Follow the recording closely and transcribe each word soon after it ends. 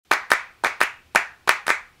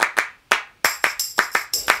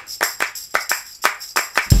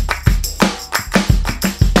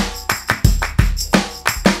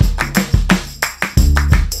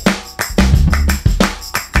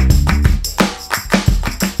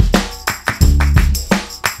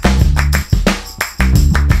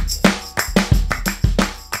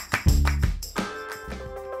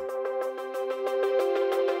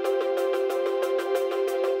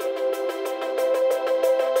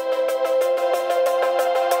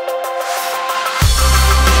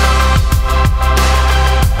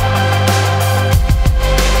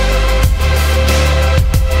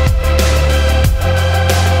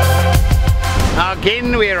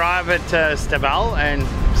Again, we arrive at Stabell and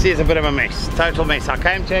see it's a bit of a mess, total mess. I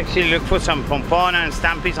came to actually look for some pompano and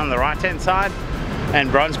stumpies on the right hand side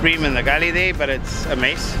and bronze bream in the gully there, but it's a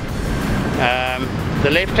mess.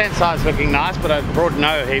 The left hand side is looking nice, but I brought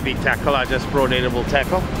no heavy tackle, I just brought edible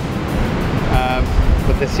tackle.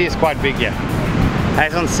 But the sea is quite big here.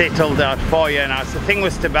 Hasn't settled out far here now. So the thing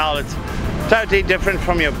with Stabell, it's totally different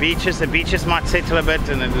from your beaches. The beaches might settle a bit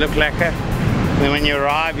and it look lacquer. And when you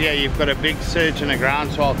arrive here, you've got a big surge and a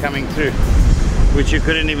groundswell coming through, which you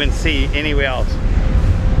couldn't even see anywhere else.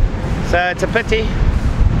 So it's a pity,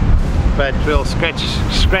 but we'll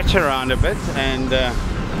scratch around a bit and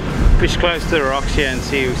fish close to the rocks here and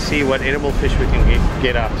see what edible fish we can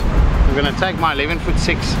get out. I'm going to take my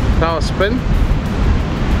 11'6" power spin,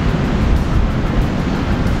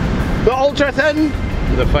 the ultra thin,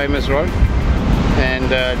 the famous rod, and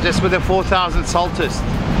just with a 4000 saltist,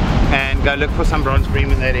 and go look for some bronze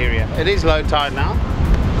bream in that area. It is low tide now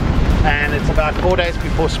and it's about 4 days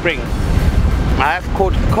before spring. I have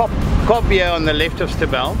caught cob here on the left of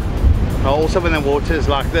Stabell. Also when the water is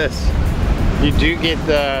like this, you do get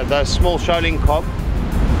those small shoaling cob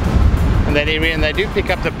in that area, and they do pick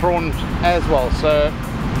up the prawn as well. So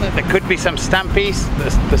there could be some stumpies,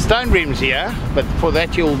 the stone breams here, but for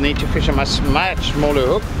that you'll need to fish a much smaller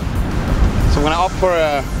hook. So I'm going to opt for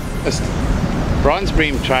a bronze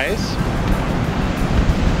bream trace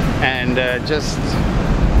and just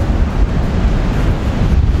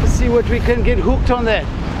see what we can get hooked on that.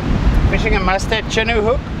 Fishing a mustard chinook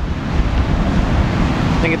hook.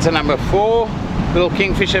 I think it's a number 4, little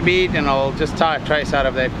kingfisher bead, and I'll just tie a trace out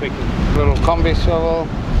of that quickly. Little combi shovel.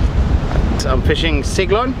 So I'm fishing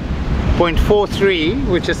Siglon 0.43,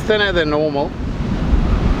 which is thinner than normal.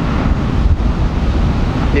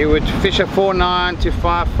 You would fish a 4.9 to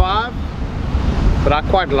 5.5, but I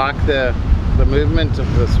quite like the movement of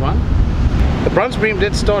this one. The bronze bream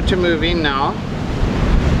did start to move in now.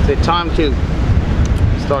 It's time to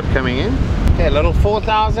start coming in. Okay, a little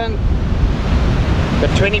 4000, got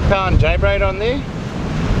 20-pound J braid on there,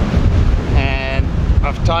 and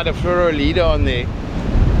I've tied a fluoro leader on there.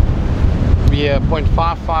 Be a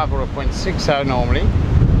 0.55 or a 0.60 normally.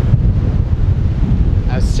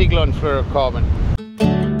 A Siglon fluorocarbon.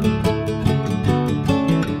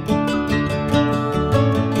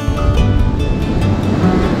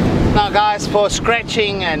 Now guys, for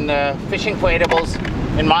scratching and fishing for edibles,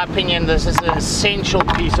 in my opinion this is an essential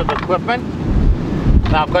piece of equipment.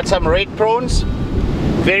 Now I've got some red prawns,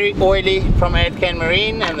 very oily, from Adcan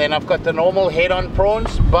Marine, and then I've got the normal head-on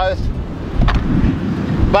prawns.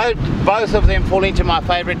 Both of them fall into my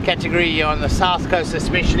favorite category here on the south coast,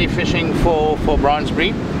 especially fishing for bronze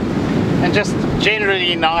bream, and just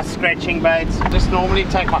generally nice scratching baits. Just normally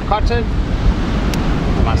take my cotton,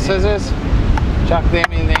 my scissors, chuck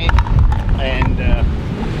them in there, and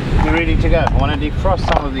be ready to go. I want to defrost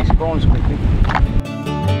some of these prawns quickly.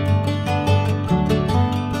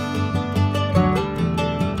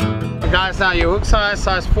 Guys, now your hook size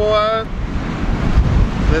 4.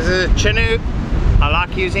 This is a chinook. I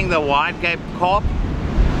like using the wide gape carp,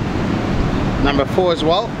 number 4 as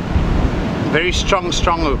well. Very strong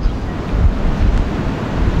hook.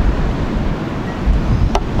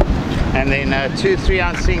 And then a 2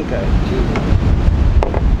 3-ounce sinker.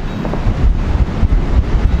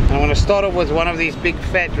 I'm going to start off with one of these big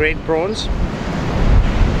fat red prawns.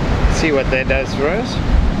 See what that does for us.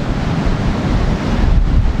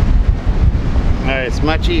 It's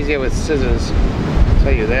much easier with scissors, I'll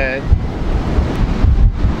tell you that.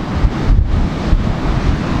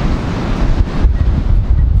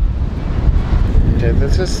 Okay,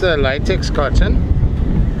 this is the latex cotton.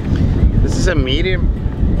 This is a medium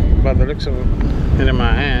by the looks of it in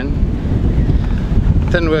my hand.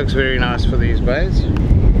 Thin works very nice for these baits.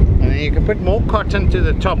 And then you can put more cotton to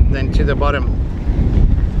the top than to the bottom.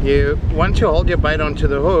 Once you hold your bait onto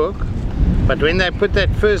the hook, but when they put that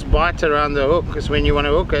first bite around the hook is when you want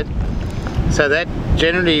to hook it. So that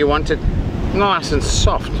generally you want it nice and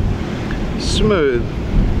soft, smooth.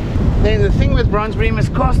 Then the thing with bronze bream is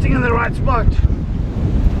casting in the right spot.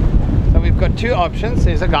 So we've got 2 options.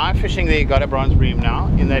 There's a guy fishing there, got a bronze bream now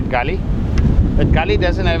in that gully. That gully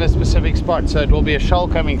doesn't have a specific spot, so it will be a shoal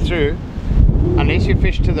coming through unless you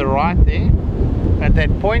fish to the right there at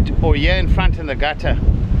that point, or here in front in the gutter.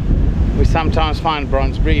 We sometimes find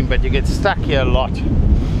bronze bream, but you get stuck here a lot.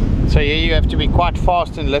 So here you have to be quite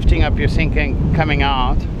fast in lifting up your sinker and coming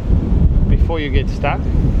out before you get stuck.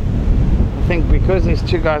 I think because there's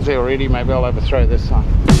 2 guys there already, maybe I'll overthrow this side.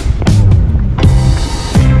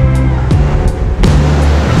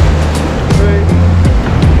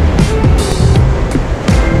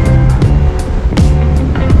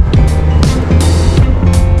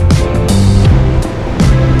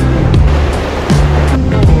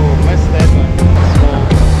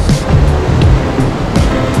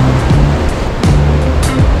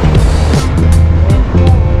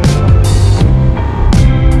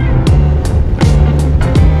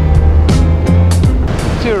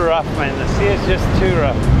 rough, man. The sea is just too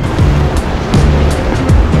rough.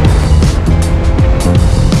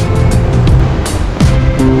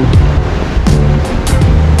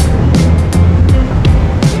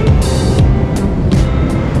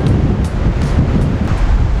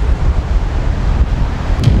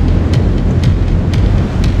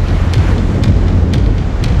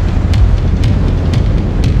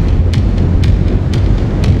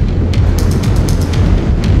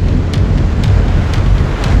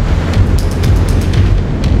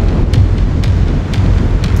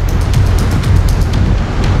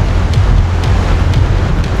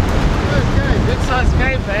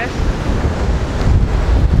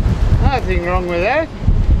 Nothing wrong with that.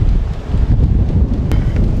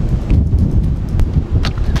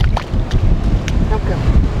 Okay.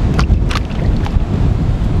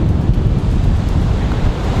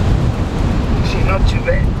 Actually not too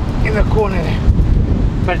bad in the corner there.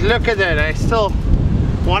 But look at that, eh? Still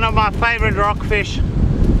one of my favorite rockfish.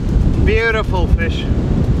 Beautiful fish.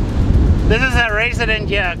 This is a resident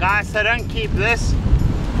here, guys, so don't keep this.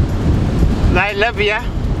 They live here.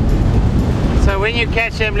 So when you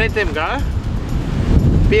catch them, let them go.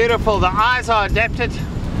 Beautiful. The eyes are adapted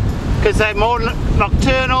because they're more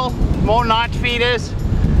nocturnal, more night feeders,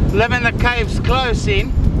 live in the caves close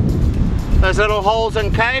in, those little holes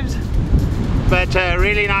and caves. But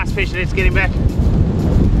really nice fish. Let's get him back.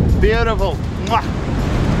 Beautiful. Mwah.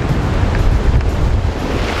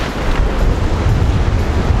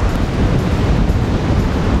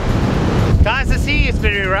 Guys, the sea is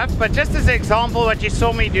very rough, but just as an example, what you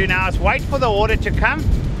saw me do now is wait for the water to come.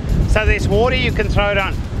 So there's water, you can throw it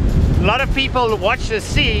on. A lot of people watch the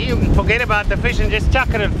sea and forget about the fish and just chuck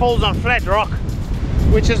it, it falls on flat rock,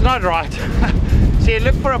 which is not right. So you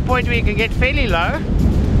look for a point where you can get fairly low,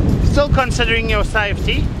 still considering your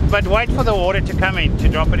safety, but wait for the water to come in, to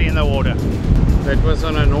drop it in the water. That was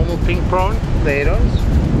on a normal pink prawn, there it is.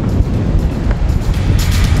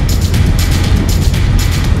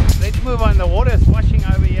 Move on. The water is washing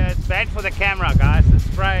over here. It's bad for the camera, guys, the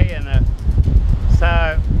spray and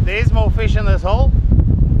so there's more fish in this hole,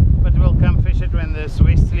 but we'll come fish it when this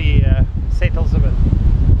westerly settles a bit.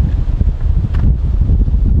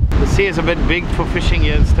 The sea is a bit big for fishing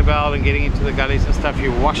here in Stabell and getting into the gullies and stuff.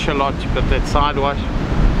 You wash a lot, you've got that side wash,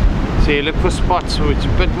 so you look for spots which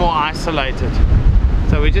are a bit more isolated.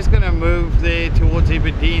 So we're just going to move there towards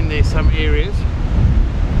Aberdeen. There's some areas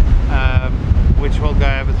which we'll go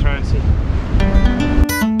overthrow and see.